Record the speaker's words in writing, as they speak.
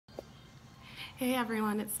Hey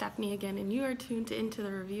everyone, it's Stephanie again, and you are tuned into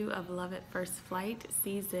the review of Love at First Flight,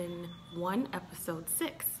 Season 1, Episode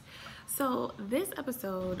 6. So this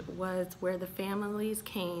episode was where the families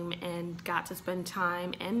came and got to spend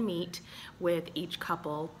time and meet with each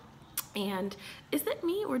couple. And is it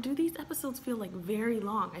me, or do these episodes feel like very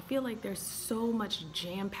long? I feel like there's so much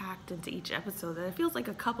jam-packed into each episode that it feels like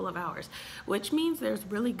a couple of hours, which means there's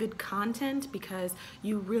really good content because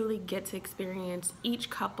you really get to experience each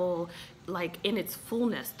couple like in its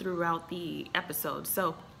fullness throughout the episode.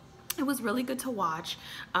 So it was really good to watch.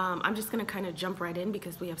 I'm just gonna kind of jump right in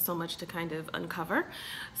because we have so much to kind of uncover.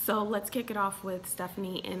 So let's kick it off with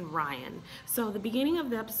Stephanie and Ryan. So the beginning of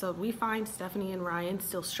the episode, we find Stephanie and Ryan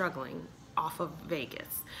still struggling off of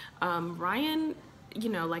Vegas. Ryan,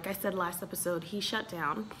 like I said last episode, he shut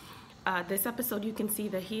down. This episode, you can see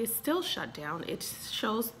that he is still shut down. It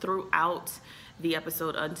shows throughout the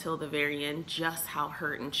episode until the very end just how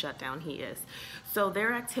hurt and shut down he is. So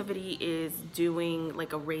their activity is doing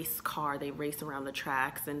like a race car. They race around the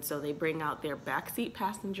tracks, and so they bring out their backseat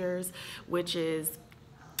passengers, which is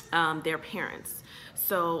their parents.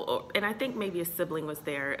 So, and I think maybe a sibling was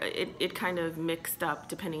there. It kind of mixed up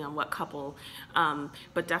depending on what couple,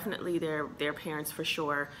 but definitely their parents for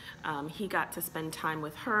sure. He got to spend time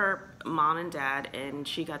with her mom and dad, and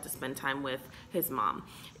she got to spend time with his mom.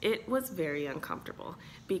 It was very uncomfortable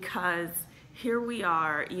because here we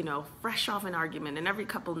are, fresh off an argument, and every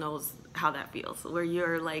couple knows how that feels, where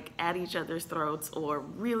you're like at each other's throats or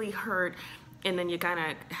really hurt, and then you kind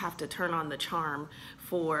of have to turn on the charm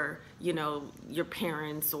for, your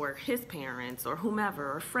parents or his parents or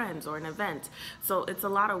whomever or friends or an event. So it's a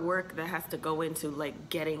lot of work that has to go into like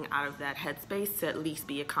getting out of that headspace to at least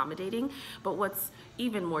be accommodating. But what's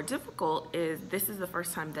even more difficult is this is the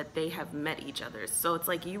first time that they have met each other. So it's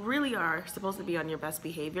like you really are supposed to be on your best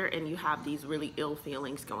behavior, and you have these really ill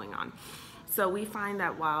feelings going on. So we find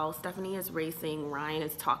that while Stephanie is racing, Ryan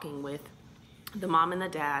is talking with the mom and the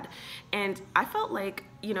dad, and I felt like,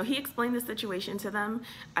 he explained the situation to them.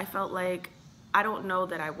 I felt like, I don't know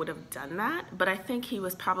that I would have done that, but I think he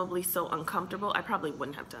was probably so uncomfortable. I probably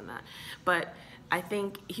wouldn't have done that, but I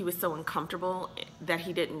think he was so uncomfortable that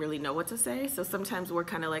he didn't really know what to say. So sometimes we're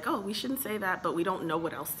kind of like, oh, we shouldn't say that, but we don't know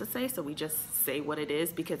what else to say, so we just say what it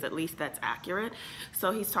is because at least that's accurate.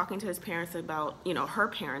 So he's talking to his parents about, her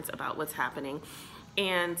parents about what's happening,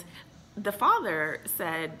 and the father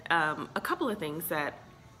said a couple of things that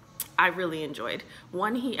I really enjoyed.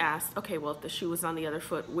 One, he asked, okay, well, if the shoe was on the other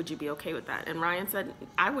foot, would you be okay with that? And Ryan said,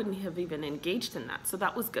 I wouldn't have even engaged in that. So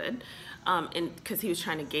that was good, and because he was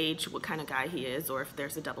trying to gauge what kind of guy he is, or if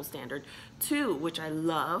there's a double standard. Two, which I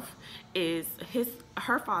love, is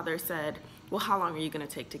her father said, well, how long are you going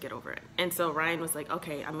to take to get over it? And so Ryan was like,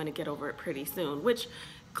 okay, I'm going to get over it pretty soon, which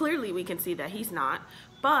clearly we can see that he's not.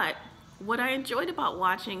 But what I enjoyed about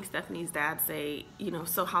watching Stephanie's dad say,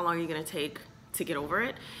 so how long are you going to take to get over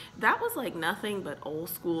it? That was like nothing but old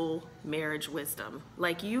school marriage wisdom.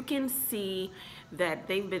 Like you can see that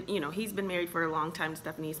they've been, he's been married for a long time,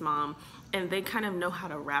 Stephanie's mom, and they kind of know how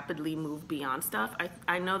to rapidly move beyond stuff.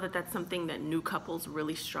 I know that that's something that new couples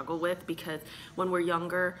really struggle with, because when we're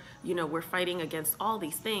younger, we're fighting against all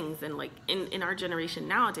these things, and like in our generation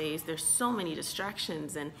nowadays, there's so many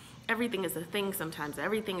distractions, and everything is a thing sometimes.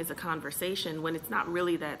 Everything is a conversation when it's not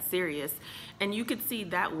really that serious. And you could see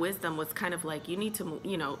that wisdom was kind of like, you need to,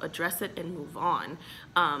 address it and move on.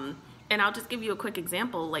 And I'll just give you a quick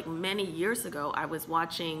example. Like many years ago, I was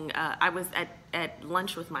watching, I was at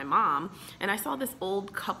lunch with my mom, and I saw this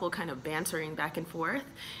old couple kind of bantering back and forth.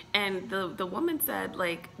 And the woman said,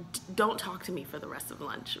 like, don't talk to me for the rest of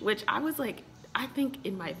lunch, which I was like, I think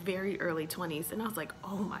in my very early 20s. And I was like,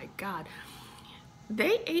 oh my God.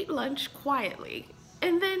 They ate lunch quietly,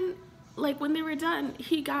 and then like when they were done,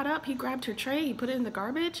 he got up, he grabbed her tray, he put it in the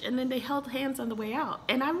garbage, and then they held hands on the way out.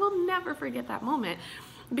 And I will never forget that moment,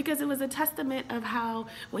 because it was a testament of how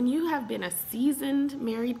when you have been a seasoned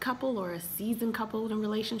married couple or a seasoned couple in a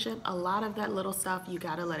relationship, a lot of that little stuff, you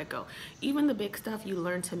gotta let it go. Even the big stuff, you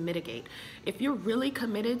learn to mitigate. If you're really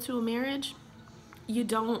committed to a marriage, you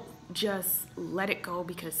don't just let it go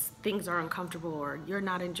because things are uncomfortable, or you're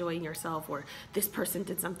not enjoying yourself, or this person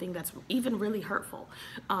did something that's even really hurtful.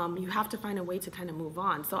 You have to find a way to kind of move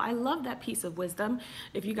on. So I love that piece of wisdom.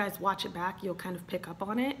 If you guys watch it back, you'll kind of pick up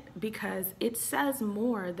on it, because it says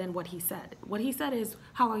more than what he said. What he said is,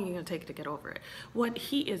 how long are you going to take to get over it? What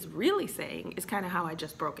he is really saying is kind of how I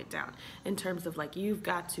just broke it down, in terms of like, you've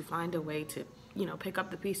got to find a way to pick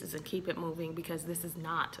up the pieces and keep it moving, because this is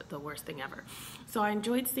not the worst thing ever. So I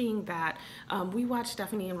enjoyed seeing that. We watched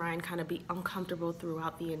Stephanie and Ryan kind of be uncomfortable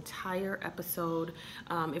throughout the entire episode.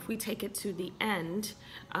 If we take it to the end,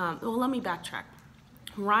 well, let me backtrack.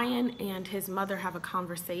 Ryan and his mother have a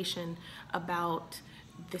conversation about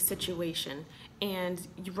the situation, and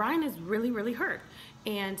Ryan is really, really hurt.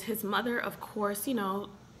 And his mother, of course,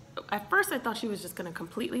 at first I thought she was just going to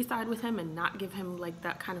completely side with him and not give him like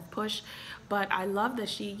that kind of push, but I love that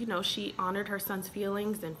she honored her son's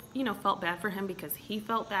feelings and felt bad for him because he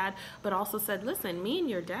felt bad, but also said, listen, me and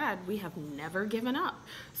your dad, we have never given up.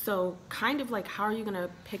 So kind of like, how are you going to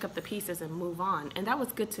pick up the pieces and move on? And that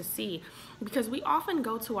was good to see, because we often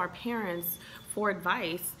go to our parents for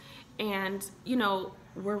advice, and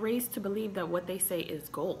we're raised to believe that what they say is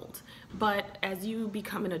gold. But as you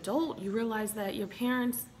become an adult, you realize that your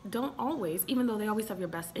parents don't always, even though they always have your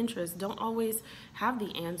best interests, don't always have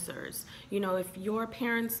the answers. If your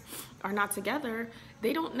parents are not together,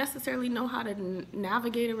 they don't necessarily know how to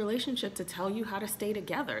navigate a relationship to tell you how to stay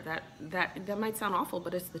together. That might sound awful,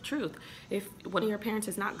 but it's the truth. If one of your parents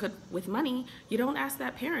is not good with money, you don't ask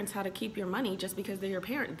that parent how to keep your money just because they're your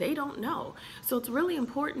parent. They don't know. So it's really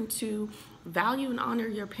important to value and honor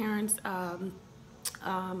your parents'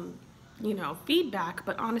 feedback,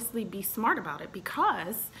 but honestly be smart about it,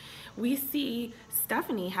 because we see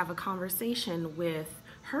Stephanie have a conversation with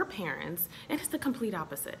her parents, and it's the complete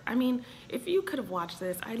opposite. I mean, if you could have watched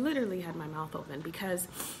this, I literally had my mouth open, because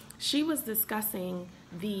she was discussing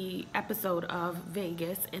the episode of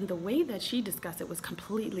Vegas, and the way that she discussed it was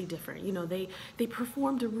completely different. They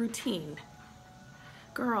performed a routine.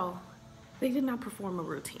 Girl, they did not perform a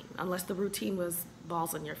routine unless the routine was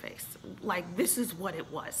balls on your face. Like, this is what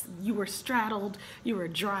it was. You were straddled, you were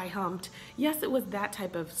dry humped. Yes, it was that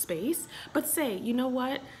type of space, but say, you know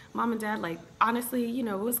what, mom and dad, like, honestly,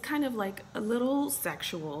 it was kind of like a little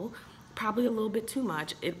sexual, probably a little bit too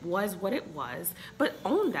much. It was what it was, but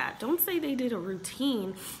own that. Don't say they did a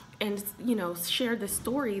routine and share the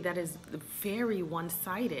story that is very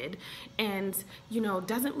one-sided and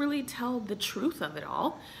doesn't really tell the truth of it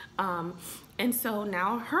all. And so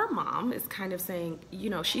now her mom is kind of saying,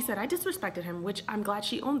 she said, I disrespected him, which I'm glad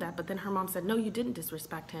she owned that, but then her mom said, no, you didn't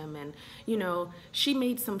disrespect him. And she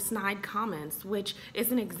made some snide comments, which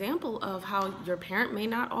is an example of how your parent may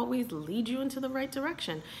not always lead you into the right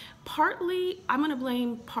direction. Partly, I'm gonna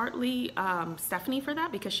blame Stephanie for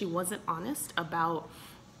that, because she wasn't honest about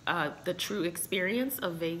the true experience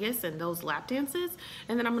of Vegas and those lap dances.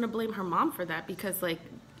 And then I'm gonna blame her mom for that, because like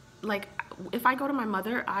if I go to my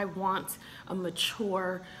mother, I want a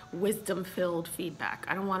mature, wisdom-filled feedback.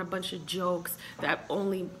 I don't want a bunch of jokes that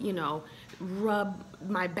only rub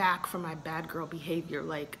my back for my bad girl behavior.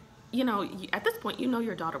 Like, at this point,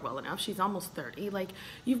 your daughter well enough. She's almost 30. Like,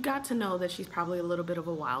 you've got to know that she's probably a little bit of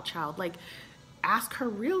a wild child. Like, ask her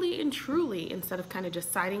really and truly, instead of kind of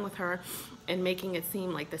just siding with her and making it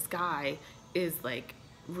seem like this guy is like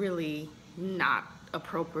really not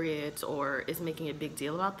appropriate or is making a big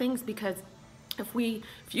deal about things. Because if we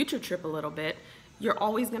future trip a little bit, you're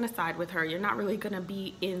always going to side with her. You're not really going to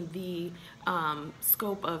be in the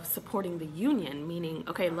scope of supporting the union, meaning,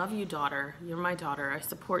 okay, love you, daughter, you're my daughter, I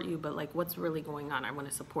support you, but like, what's really going on? I want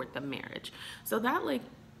to support the marriage. So that like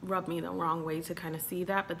rubbed me the wrong way to kind of see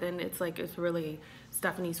that, but then it's like, it's really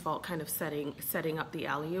Stephanie's fault kind of setting up the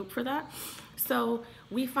alley-oop for that. So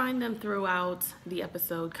we find them throughout the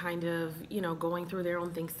episode kind of, going through their own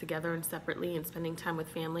things together and separately and spending time with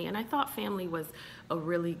family. And I thought family was a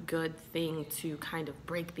really good thing to kind of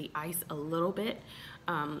break the ice a little bit.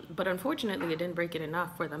 But unfortunately, it didn't break it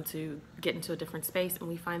enough for them to get into a different space. And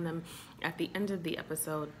we find them at the end of the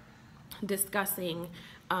episode discussing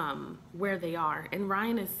where they are, and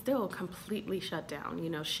Ryan is still completely shut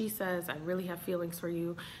down. She says, I really have feelings for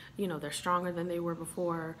you, they're stronger than they were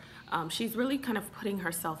before. She's really kind of putting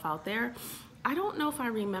herself out there. I don't know if I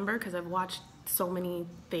remember, because I've watched so many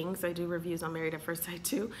things. I do reviews on Married at First Sight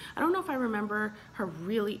too. I don't know if I remember her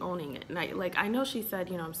really owning it. And I know she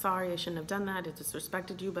said, I'm sorry, I shouldn't have done that, I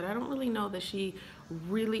disrespected you, but I don't really know that she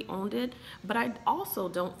really owned it. But I also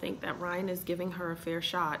don't think that Ryan is giving her a fair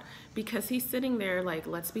shot, because he's sitting there like,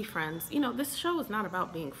 let's be friends. This show is not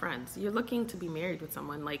about being friends. You're looking to be married with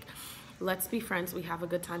someone. Like, let's be friends, we have a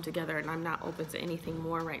good time together, and I'm not open to anything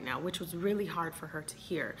more right now, which was really hard for her to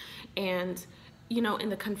hear. And in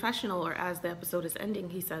the confessional, or as the episode is ending,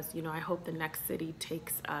 he says, I hope the next city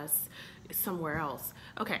takes us somewhere else.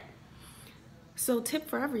 Okay, so tip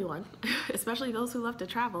for everyone, especially those who love to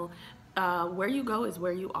travel, where you go is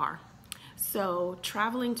where you are. So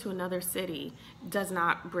traveling to another city does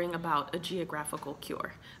not bring about a geographical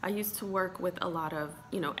cure. I used to work with a lot of,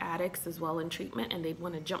 addicts as well in treatment, and they'd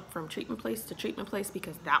want to jump from treatment place to treatment place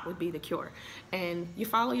because that would be the cure. And you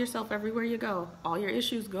follow yourself everywhere you go. All your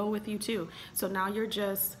issues go with you too. So now you're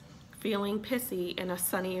just feeling pissy in a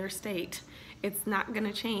sunnier state. It's not going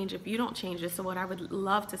to change if you don't change it. So what I would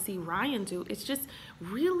love to see Ryan do is just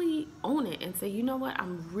really own it and say, you know what,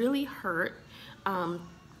 I'm really hurt.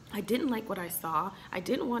 I didn't like what I saw. I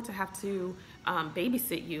didn't want to have to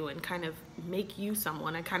babysit you and kind of make you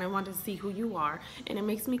someone. I kind of wanted to see who you are. And it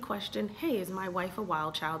makes me question, hey, is my wife a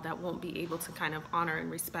wild child that won't be able to kind of honor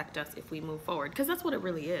and respect us if we move forward? Because that's what it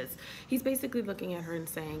really is. He's basically looking at her and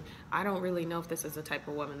saying, I don't really know if this is the type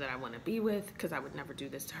of woman that I want to be with, because I would never do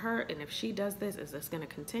this to her. And if she does this, is this going to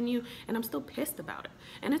continue? And I'm still pissed about it.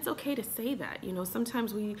 And it's okay to say that.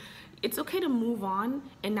 Sometimes it's okay to move on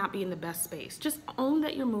and not be in the best space. Just own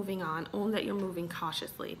that you're moving on, own that you're moving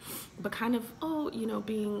cautiously, but kind of,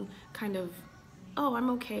 being kind of, I'm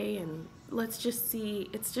okay, and let's just see.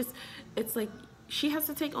 It's like she has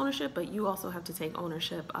to take ownership, but you also have to take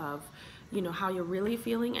ownership of, how you're really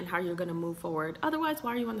feeling and how you're going to move forward. Otherwise,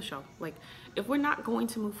 why are you on the show? Like, if we're not going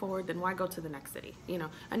to move forward, then why go to the next city?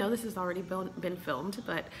 I know this has already been filmed,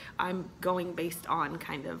 but I'm going based on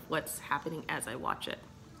kind of what's happening as I watch it.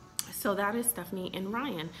 So that is Stephanie and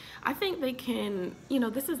Ryan. I think they can,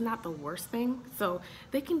 this is not the worst thing. So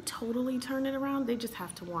they can totally turn it around. They just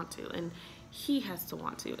have to want to. And he has to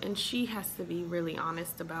want to. And she has to be really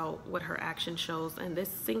honest about what her action shows. And this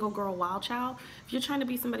single girl wild child, if you're trying to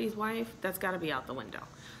be somebody's wife, that's got to be out the window.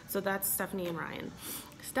 So that's Stephanie and Ryan.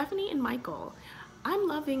 Stephanie and Michael, I'm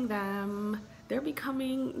loving them. They're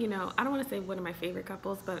becoming, I don't want to say one of my favorite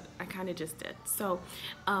couples, but I kind of just did. So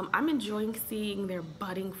I'm enjoying seeing their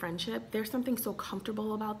budding friendship. There's something so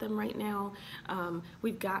comfortable about them right now.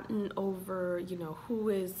 We've gotten over, who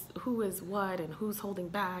is what and who's holding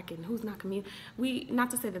back and who's not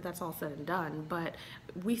not to say that that's all said and done, but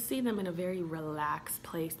we see them in a very relaxed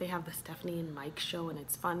place. They have the Stephanie and Mike show, and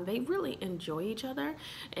it's fun. They really enjoy each other,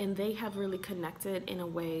 and they have really connected in a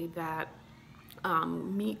way that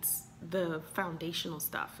meets the foundational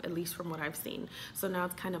stuff, at least from what I've seen. So now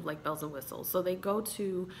it's kind of like bells and whistles. So they go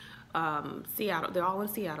to Seattle. They're all in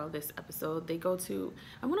Seattle this episode. They go to,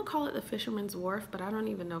 I want to call it the Fisherman's Wharf, but I don't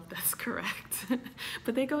even know if that's correct.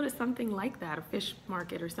 But they go to something like that, a fish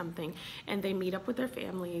market or something, and they meet up with their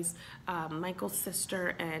families. Michael's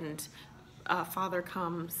sister and father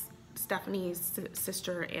comes, Stephanie's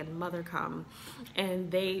sister and mother come, and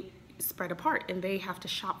they spread apart and they have to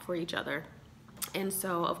shop for each other. And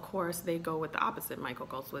so, of course, they go with the opposite. Michael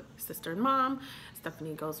goes with sister and mom.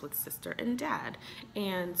 Stephanie goes with sister and dad.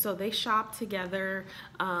 And so they shop together,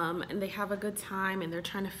 and they have a good time, and they're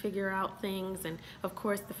trying to figure out things. And, of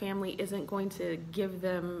course, the family isn't going to give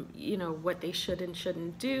them, what they should and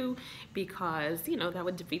shouldn't do, because, that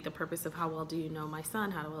would defeat the purpose of how well do you know my son?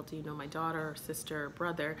 How well do you know my daughter or sister or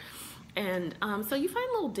brother? And so you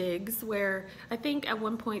find little digs where I think at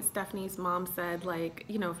one point Stephanie's mom said, like,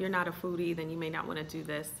 if you're not a foodie, then you may not want to do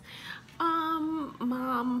this.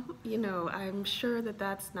 Mom, I'm sure that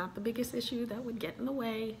that's not the biggest issue that would get in the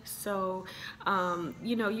way. So,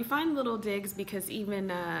 you find little digs, because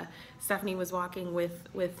even Stephanie was walking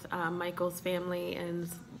with Michael's family and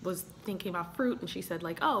was thinking about fruit, and she said,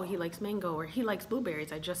 like, oh, he likes mango, or he likes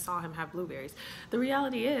blueberries. I just saw him have blueberries. The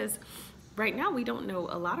reality is, right now, we don't know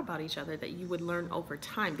a lot about each other that you would learn over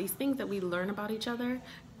time. These things that we learn about each other,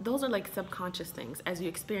 those are like subconscious things as you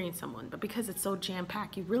experience someone. But because it's so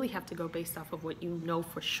jam-packed, you really have to go based off of what you know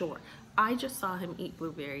for sure. I just saw him eat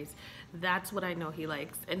blueberries. That's what I know he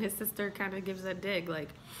likes. And his sister kind of gives that dig, like,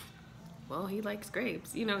 well, he likes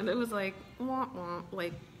grapes. And it was like, wah, wah,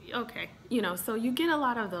 like, okay, so you get a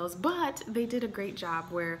lot of those, but they did a great job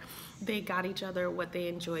where they got each other what they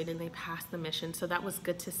enjoyed and they passed the mission. So that was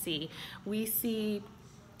good to see. We see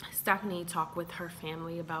Stephanie talk with her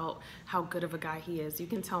family about how good of a guy he is. You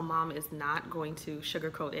can tell mom is not going to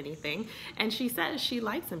sugarcoat anything, and she says she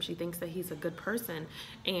likes him. She thinks that he's a good person,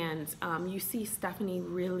 and you see Stephanie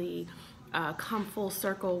really come full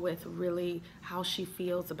circle with really how she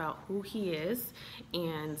feels about who he is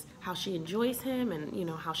and how she enjoys him, and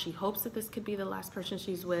how she hopes that this could be the last person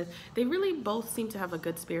she's with. They really both seem to have a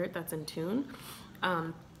good spirit that's in tune.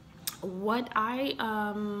 Now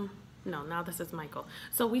this is Michael.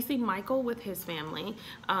 So we see Michael with his family.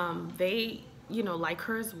 They like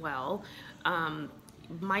her as well.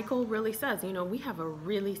 Michael really says, we have a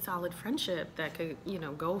really solid friendship that could,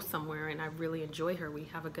 go somewhere, and I really enjoy her. We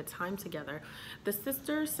have a good time together. The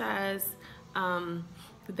sister says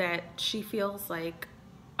that she feels like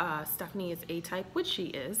Stephanie is A-type, which she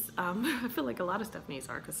is. I feel like a lot of Stephanies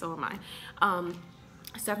are, because so am I.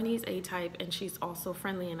 Stephanie is A-type, and she's also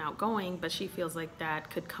friendly and outgoing, but she feels like that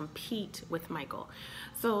could compete with Michael.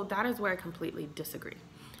 So that is where I completely disagree.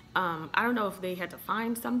 I don't know if they had to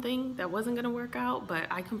find something that wasn't going to work out, but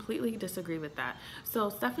I completely disagree with that. So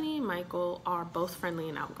Stephanie and Michael are both friendly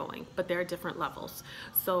and outgoing, but they're at different levels.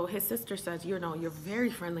 So his sister says, you know, you're very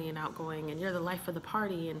friendly and outgoing, and you're the life of the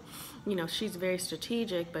party. And, you know, she's very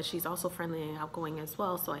strategic, but she's also friendly and outgoing as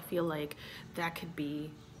well. So I feel like that could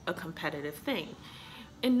be a competitive thing.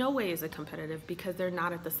 In no way is it competitive, because they're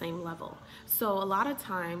not at the same level. So a lot of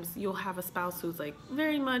times you'll have a spouse who's like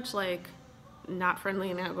very much like not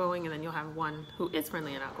friendly and outgoing, and then you'll have one who is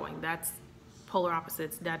friendly and outgoing. That's polar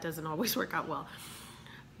opposites. That doesn't always work out well.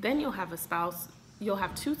 Then you'll have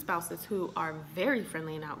two spouses who are very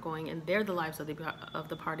friendly and outgoing, and they're the lives of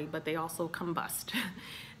the party, but they also combust.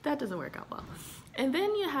 That doesn't work out well. And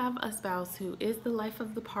then you have a spouse who is the life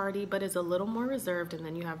of the party, but is a little more reserved, and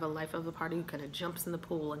then you have a life of the party who kind of jumps in the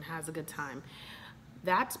pool and has a good time.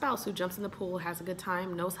 That spouse who jumps in the pool, has a good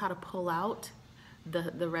time, knows how to pull out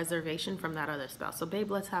the reservation from that other spouse. So,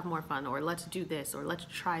 babe, let's have more fun, or let's do this, or let's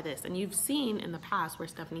try this. And you've seen in the past where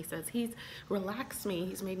Stephanie says, he's relaxed me,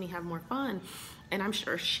 he's made me have more fun. And I'm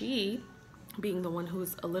sure she, being the one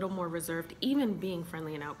who's a little more reserved, even being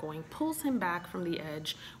friendly and outgoing, pulls him back from the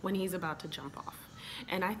edge when he's about to jump off.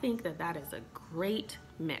 And I think that that is a great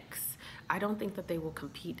mix. I don't think that they will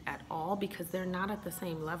compete at all, because they're not at the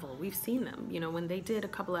same level. We've seen them, you know, when they did a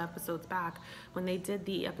couple of episodes back, when they did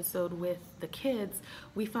the episode with the kids,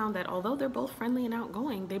 we found that although they're both friendly and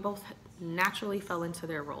outgoing, they both naturally fell into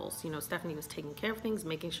their roles. You know, Stephanie was taking care of things,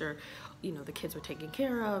 making sure, you know, the kids were taken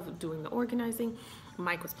care of, doing the organizing.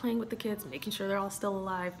 Mike was playing with the kids, making sure they're all still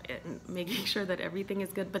alive, and making sure that everything is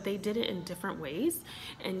good. But they did it in different ways,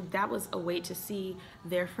 and that was a way to see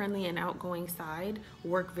their friendly and outgoing side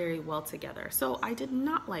work very well together. So I did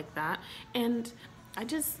not like that, and I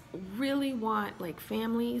just really want, like,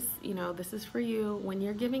 families, you know, this is for you. When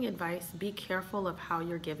you're giving advice, be careful of how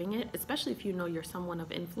you're giving it, especially if you know you're someone of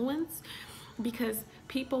influence, because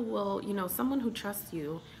people will, you know, someone who trusts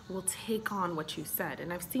you will take on what you said.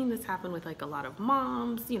 And I've seen this happen with, like, a lot of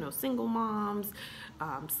moms, you know, single moms,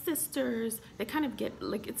 sisters. They kind of get,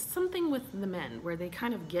 like, it's something with the men where they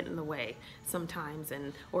kind of get in the way sometimes,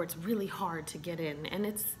 and or it's really hard to get in, and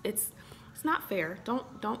it's not fair.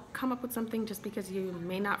 Don't come up with something just because you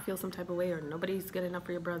may not feel some type of way, or nobody's good enough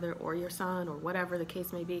for your brother or your son, or whatever the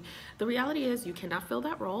case may be. The reality is you cannot fill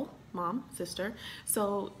that role, mom, sister.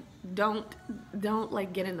 So don't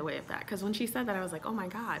like get in the way of that. Because when she said that, I was like, oh my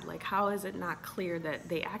God, like, how is it not clear that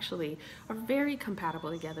they actually are very compatible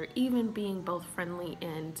together, even being both friendly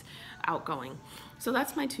and outgoing? So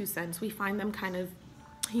that's my 2 cents. We find them kind of,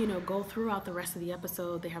 you know, go throughout the rest of the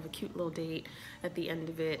episode. They have a cute little date at the end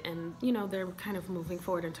of it, and, you know, they're kind of moving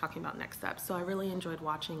forward and talking about next steps. So I really enjoyed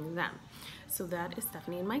watching them. So that is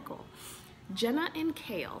Stephanie and Michael. Jenna and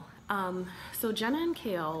Cale. So Jenna and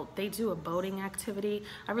Cale, they do a boating activity.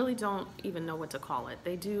 I really don't even know what to call it.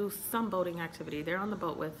 They do some boating activity. They're on the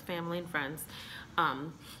boat with family and friends.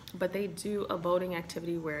 But they do a boating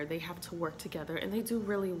activity where they have to work together, and they do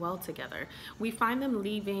really well together. We find them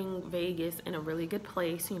leaving Vegas in a really good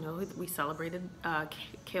place. You know, we celebrated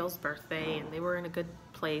Cale's birthday, and they were in a good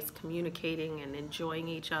place, communicating and enjoying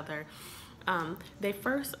each other. They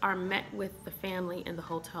first are met with the family in the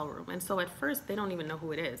hotel room, and so at first they don't even know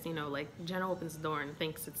who it is. You know, like, Jenna opens the door and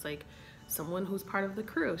thinks it's like someone who's part of the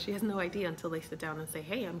crew. She has no idea until they sit down and say,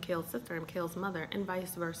 hey, I'm Cale's sister, I'm Cale's mother, and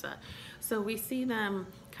vice versa. So we see them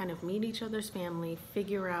kind of meet each other's family,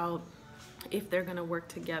 figure out if they're gonna work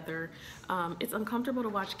together. It's uncomfortable to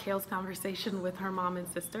watch Cale's conversation with her mom and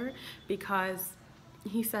sister, because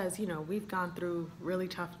he says, you know, we've gone through really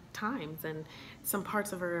tough times, and some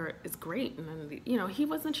parts of her is great, and then, you know, he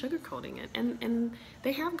wasn't sugarcoating it, and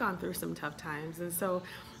they have gone through some tough times. And so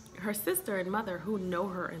her sister and mother, who know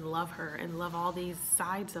her and love all these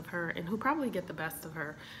sides of her, and who probably get the best of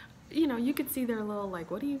her, you know, you could see they're a little like,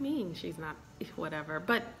 what do you mean she's not whatever?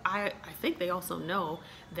 But I think they also know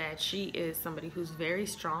that she is somebody who's very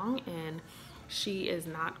strong, and she is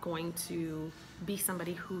not going to be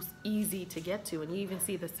somebody who's easy to get to. And you even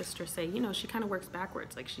see the sister say, you know, she kind of works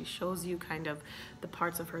backwards. Like, she shows you kind of the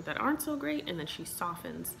parts of her that aren't so great, and then she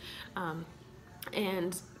softens.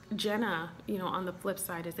 And Jenna, on the flip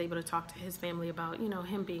side, is able to talk to his family about,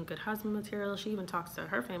 him being good husband material. She even talks to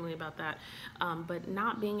her family about that, but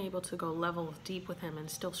not being able to go level deep with him and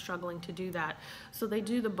still struggling to do that. So they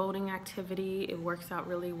do the boating activity. It works out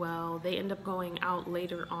really well. They end up going out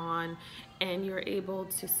later on, and you're able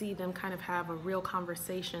to see them kind of have a real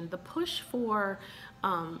conversation. The push for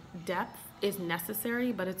depth is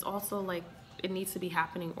necessary, but it's also like it needs to be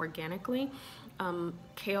happening organically.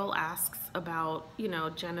 Cale asks about,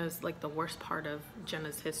 Jenna's, like, the worst part of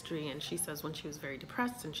Jenna's history, and she says when she was very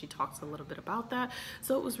depressed, and she talks a little bit about that.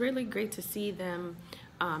 So it was really great to see them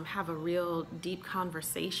have a real deep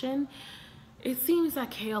conversation. It seems that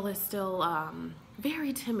Cale is still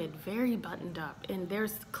very timid, very buttoned up, and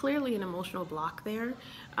there's clearly an emotional block there.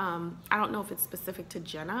 I don't know if it's specific to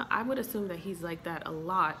Jenna. I would assume that he's like that a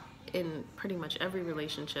lot in pretty much every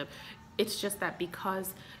relationship. It's just that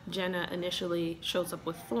because Jenna initially shows up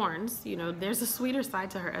with thorns, there's a sweeter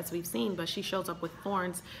side to her, as we've seen, but she shows up with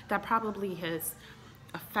thorns that probably has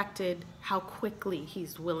affected how quickly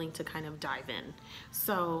he's willing to kind of dive in.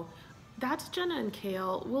 So that's Jenna and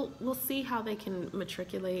Cale. We'll see how they can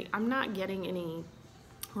matriculate. I'm not getting any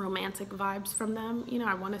romantic vibes from them.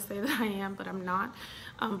 I want to say that I am, but I'm not.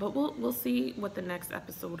 But we'll see what the next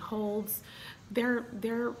episode holds. They're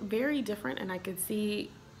very different, and I could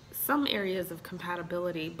see some areas of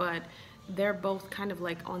compatibility, but they're both kind of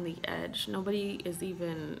like on the edge. Nobody is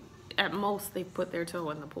even, at most, they've put their toe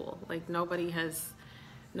in the pool. Like, nobody's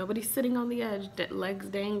sitting on the edge, legs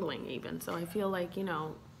dangling even. So I feel like,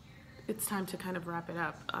 it's time to kind of wrap it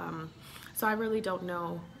up. So I really don't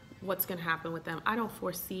know what's going to happen with them. I don't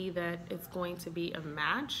foresee that it's going to be a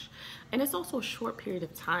match, and it's also a short period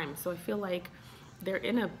of time. So I feel like they're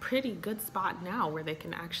in a pretty good spot now where they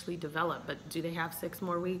can actually develop. But do they have 6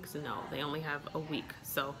 more weeks? No, they only have a week.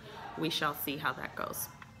 So we shall see how that goes.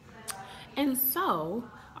 And so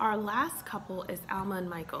our last couple is Alma and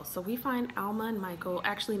Michael. So we find Alma and Michael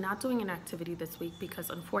actually not doing an activity this week because,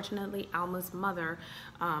 unfortunately, Alma's mother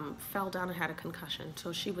fell down and had a concussion.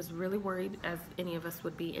 So she was really worried, as any of us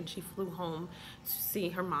would be, and she flew home to see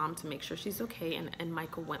her mom to make sure she's okay, and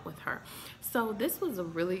Michael went with her. So this was a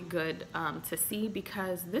really good to see,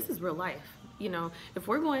 because this is real life. If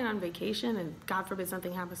we're going on vacation and God forbid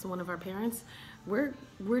something happens to one of our parents, we're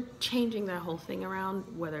changing that whole thing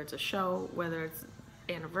around, whether it's a show, whether it's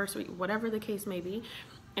anniversary, whatever the case may be,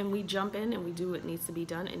 and we jump in and we do what needs to be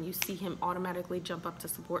done, and you see him automatically jump up to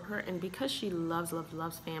support her. And because she loves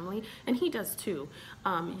family, and he does too,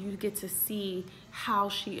 you get to see how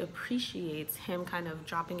she appreciates him kind of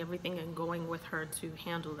dropping everything and going with her to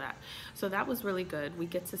handle that. So that was really good. We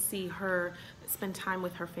get to see her spend time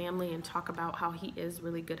with her family and talk about how he is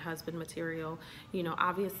really good husband material.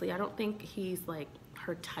 Obviously I don't think he's like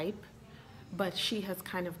her type, but she has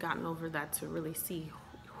kind of gotten over that to really see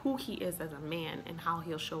who he is as a man and how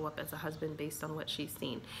he'll show up as a husband based on what she's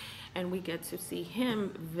seen. And we get to see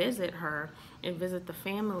him visit her and visit the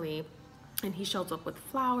family, and he shows up with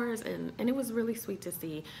flowers, and it was really sweet to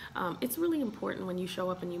see. It's really important when you show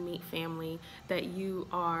up and you meet family that you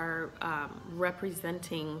are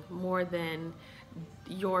representing more than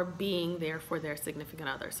you're being there for their significant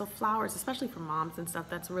other. So flowers, especially for moms and stuff,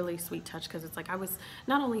 that's a really sweet touch, because it's like I was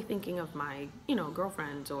not only thinking of my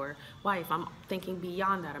girlfriend or wife, I'm thinking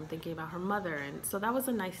beyond that. I'm thinking about her mother. And so that was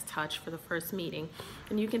a nice touch for the first meeting,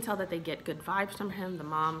 and you can tell that they get good vibes from him. The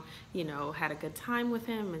mom had a good time with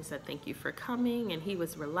him and said thank you for coming, and he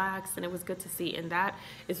was relaxed, and it was good to see. And that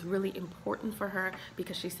is really important for her,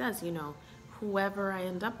 because she says whoever I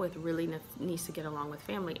end up with really needs to get along with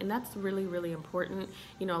family. And that's really, really important.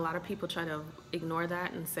 A lot of people try to ignore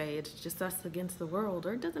that and say it's just us against the world,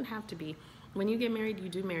 or it doesn't have to be. When you get married, you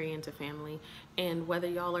do marry into family, and whether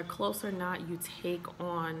y'all are close or not, you take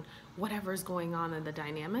on whatever's going on in the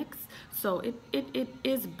dynamics. So it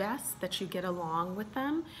is best that you get along with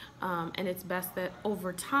them, and it's best that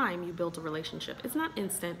over time you build a relationship. It's not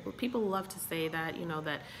instant. People love to say that,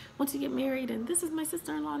 that once you get married and this is my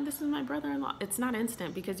sister-in-law and this is my brother-in-law, it's not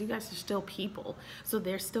instant, because you guys are still people. So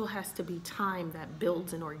there still has to be time that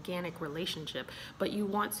builds an organic relationship, but you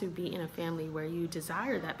want to be in a family where you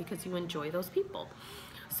desire that because you enjoy those people.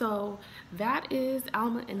 So that is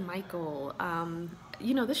Alma and Michael.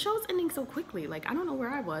 The show's ending so quickly. Like, I don't know where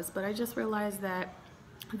I was, but I just realized that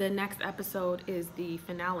the next episode is the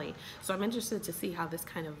finale. So I'm interested to see how this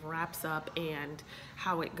kind of wraps up and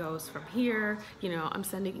how it goes from here. I'm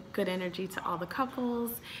sending good energy to all the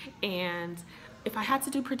couples, and if I had to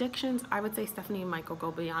do predictions, I would say Stephanie and Michael go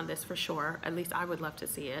beyond this for sure. At least I would love to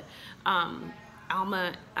see it.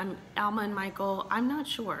 Alma and Michael, I'm not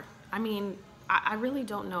sure. I mean, I really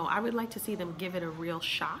don't know. I would like to see them give it a real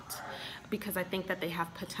shot because I think that they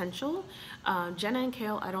have potential. Jenna and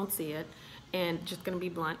Cale, I don't see it. And just gonna be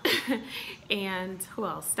blunt. And who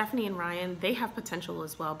else? Stephanie and Ryan, they have potential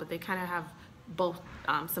as well, but they kind of have both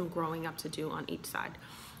some growing up to do on each side.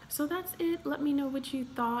 So that's it. Let me know what you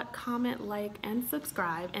thought. Comment, like, and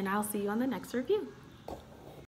subscribe, and I'll see you on the next review.